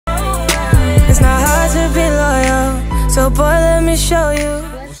So boy, let me show you.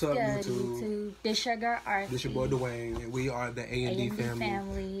 What's up, YouTube? This your girl Archie. This your boy Dwayne, and we are the A&D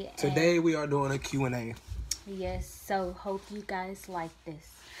family. And Today we are doing a Q&A. Yes, so hope you guys like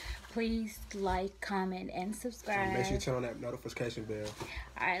this. Please like, comment, and subscribe. So make sure you turn on that notification bell.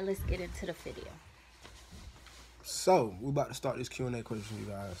 Alright, let's get into the video. So, we're about to start this Q&A question, you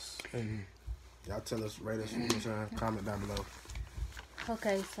guys. And y'all tell us, rate us, comment down below.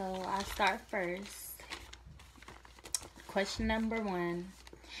 Okay, so I'll start first. Question number 1.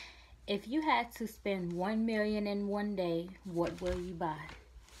 If you had to spend $1 million in one day, what will you buy?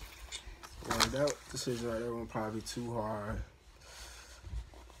 Well, that decision right there won't probably be too hard.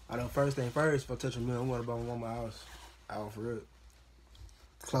 I know first thing first, if I touch $1 million, I'm going to buy one of my house. Out for it.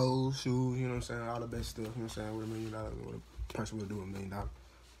 Clothes, shoes, you know what I'm saying? All the best stuff, you know what I'm saying? With $1 million, what a person would do with $1 million.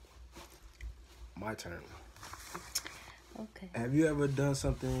 My turn. Okay. Have you ever done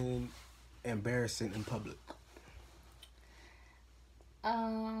something embarrassing in public?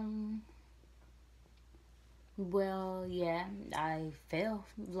 Well, yeah, I fell.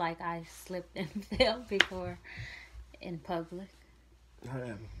 Like, I slipped and fell before in public. How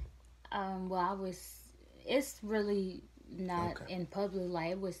happened? Well, it's really not in public.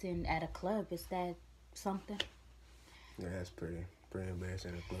 Like, it was at a club. Is that something? Yeah, that's pretty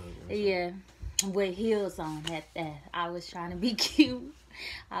embarrassing in a club. Yeah, with heels on at that. I was trying to be cute.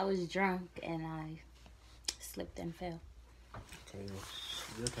 I was drunk and I slipped and fell. Okay,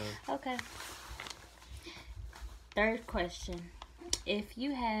 your turn. Okay. Third question. If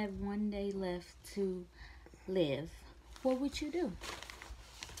you had one day left to live, what would you do?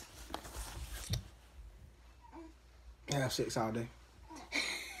 I have sex all day.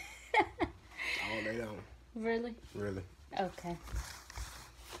 All day long. Really? Really. Okay.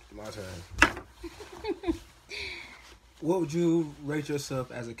 My turn. What would you rate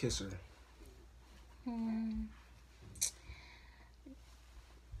yourself as a kisser?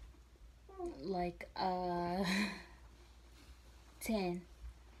 10.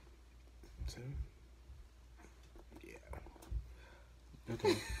 10? Yeah.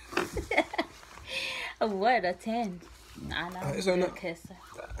 Okay. What, a 10? I know. It's I'm a enough. kisser.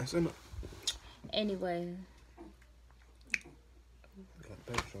 It's enough. Anyway.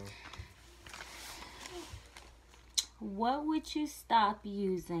 What would you stop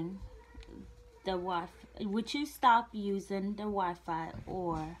using the Wi-Fi? Would you stop using the Wi-Fi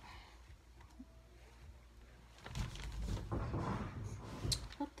or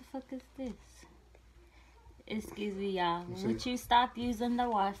what the fuck is this? Excuse me, y'all. Would you stop using the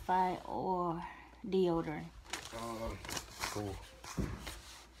Wi-Fi or deodorant? Cool.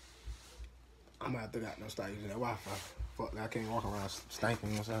 I'm gonna have to start using that Wi-Fi. Fuck that, I can't walk around stinking,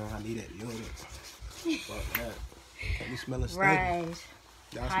 you know what I'm saying? I need that deodorant. Fuck that. Can't be smelling stinking. Right.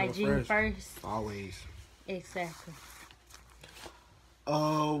 Y'all Hygiene first. Always. Exactly.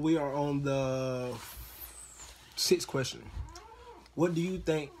 We are on the 6th question. What do you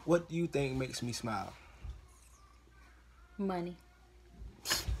think makes me smile? Money.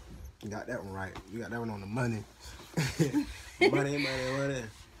 You got that one right. You got that one on the money. money.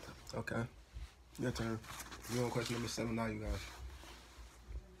 Okay. Your turn. You're on question number 7 now, you guys.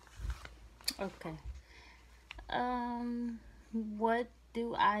 Okay. What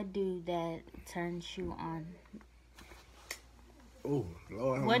do I do that turns you on? Oh,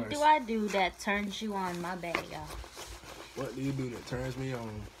 Lord. What do I do that turns you on? My bad, y'all. What do you do that turns me on?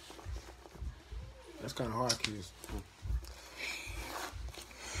 That's kind of hard, kids.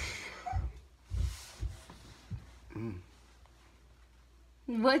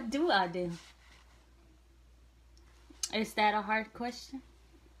 What do I do? Is that a hard question?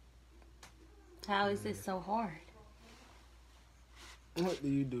 How is it so hard? What do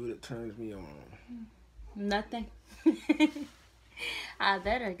you do that turns me on? Nothing. I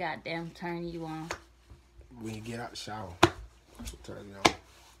better goddamn turn you on. When you get out the shower, that's what turns me on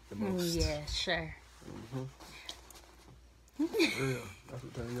the most. Yeah, sure. For real. That's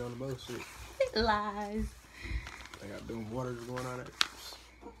what turns me on the most. Shit. Lies. They got them waters going on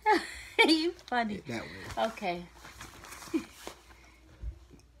there. You funny. That way. Okay.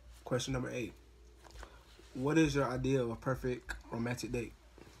 Question number 8. What is your idea of a perfect romantic date?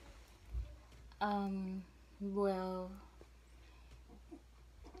 Well,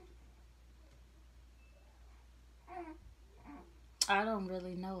 I don't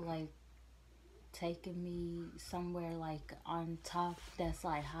really know, like, taking me somewhere, like, on top that's,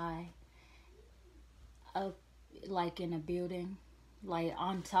 like, high, up, like, in a building, like,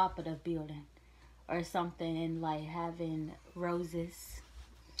 on top of the building, or something, and, like, having roses.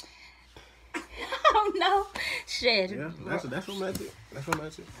 I don't know. Shit. Yeah, that's romantic. That's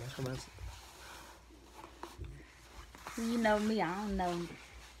romantic. You know me, I don't know.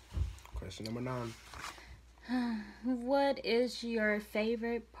 Question number 9. What is your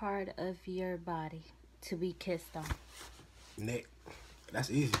favorite part of your body to be kissed on? Neck. That's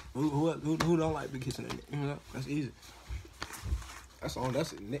easy. Who don't like be kissing their neck? You know, that's easy. That's on to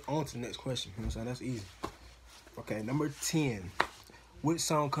the next question. You know what I'm saying? That's easy. Okay, number 10. Which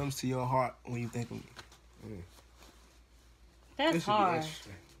song comes to your heart when you think of me? That's This should be hard.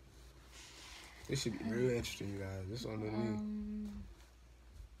 interesting. This should be real interesting, you guys. This on me.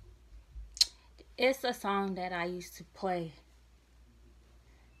 It's a song that I used to play.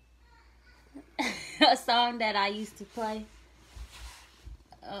 A song that I used to play.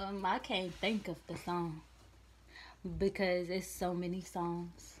 I can't think of the song because it's so many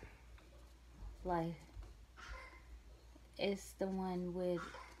songs. Like, it's the one with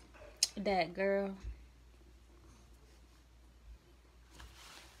that girl.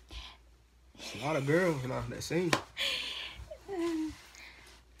 A lot of girls now that sing.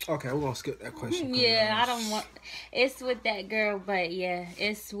 Okay, we're gonna skip that question. Yeah, I don't want. It's with that girl, but yeah,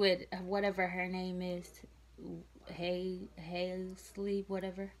 it's with whatever her name is. Sleep,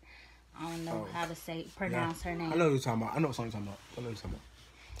 whatever. I don't know how to pronounce her name. I know what you're talking about. I know what song you're talking about.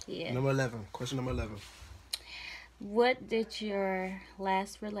 Yeah. Number 11. Question number 11. What did your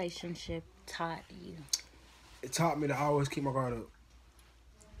last relationship taught you? It taught me to always keep my guard up.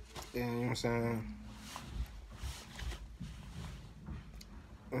 And you know what I'm saying?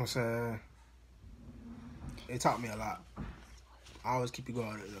 You know what I'm saying? It taught me a lot. I always keep your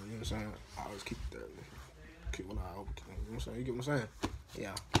guard up, though. You know what I'm saying? I always keep that. Keep one eye open. You know what I'm saying? You get what I'm saying? Yeah. You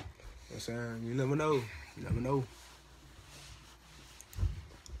know what I'm saying? You never know. You never know.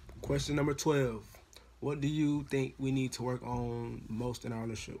 Question number 12. What do you think we need to work on most in our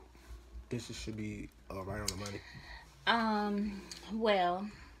relationship? This should be right on the money. Well,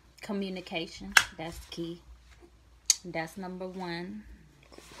 communication. That's key. That's number 1.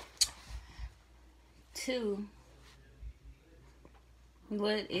 2.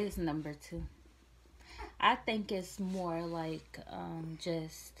 What is number 2? I think it's more like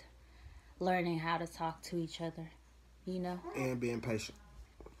just learning how to talk to each other, you know? And being patient.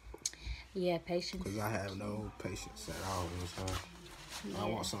 Yeah, patience. Because I have no patience at all. You know what I'm saying? Yeah. I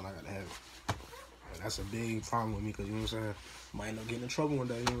want something, I got to have it. And that's a big problem with me because, you know what I'm saying? Might end up getting in trouble one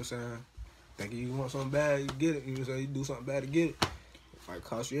day, you know what I'm saying? Thinking you want something bad, you get it. You know what I'm saying? You do something bad to get it. It might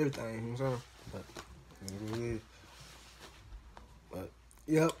cost you everything, you know what I'm saying? But,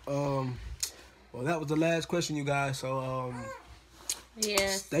 yep. Well, that was the last question, you guys. So, yeah,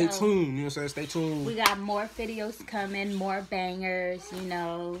 stay tuned. You know what I'm saying? Stay tuned. We got more videos coming, more bangers, you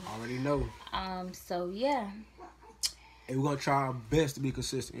know. Already know. So yeah. And we're gonna try our best to be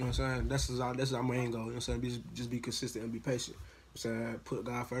consistent. You know what I'm saying? This is our main goal. You know what I'm saying? Just be consistent and be patient. You know what I'm saying? Put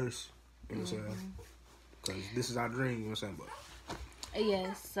God first. You know what I'm saying? Because this is our dream. You know what I'm saying? But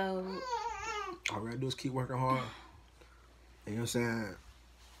yeah. So all we gotta do is keep working hard. And you know what I'm saying?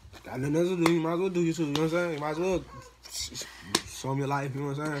 Got nothing else to do. You might as well do you too. You know what I'm saying? You might as well show them your life. You know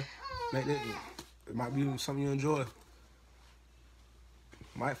what I'm saying? Make it might be something you enjoy.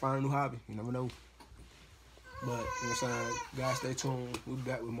 Might find a new hobby. You never know. But, you know what I'm saying? Guys, stay tuned. We'll be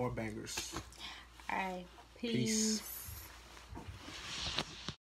back with more bangers. all right. Peace. Peace.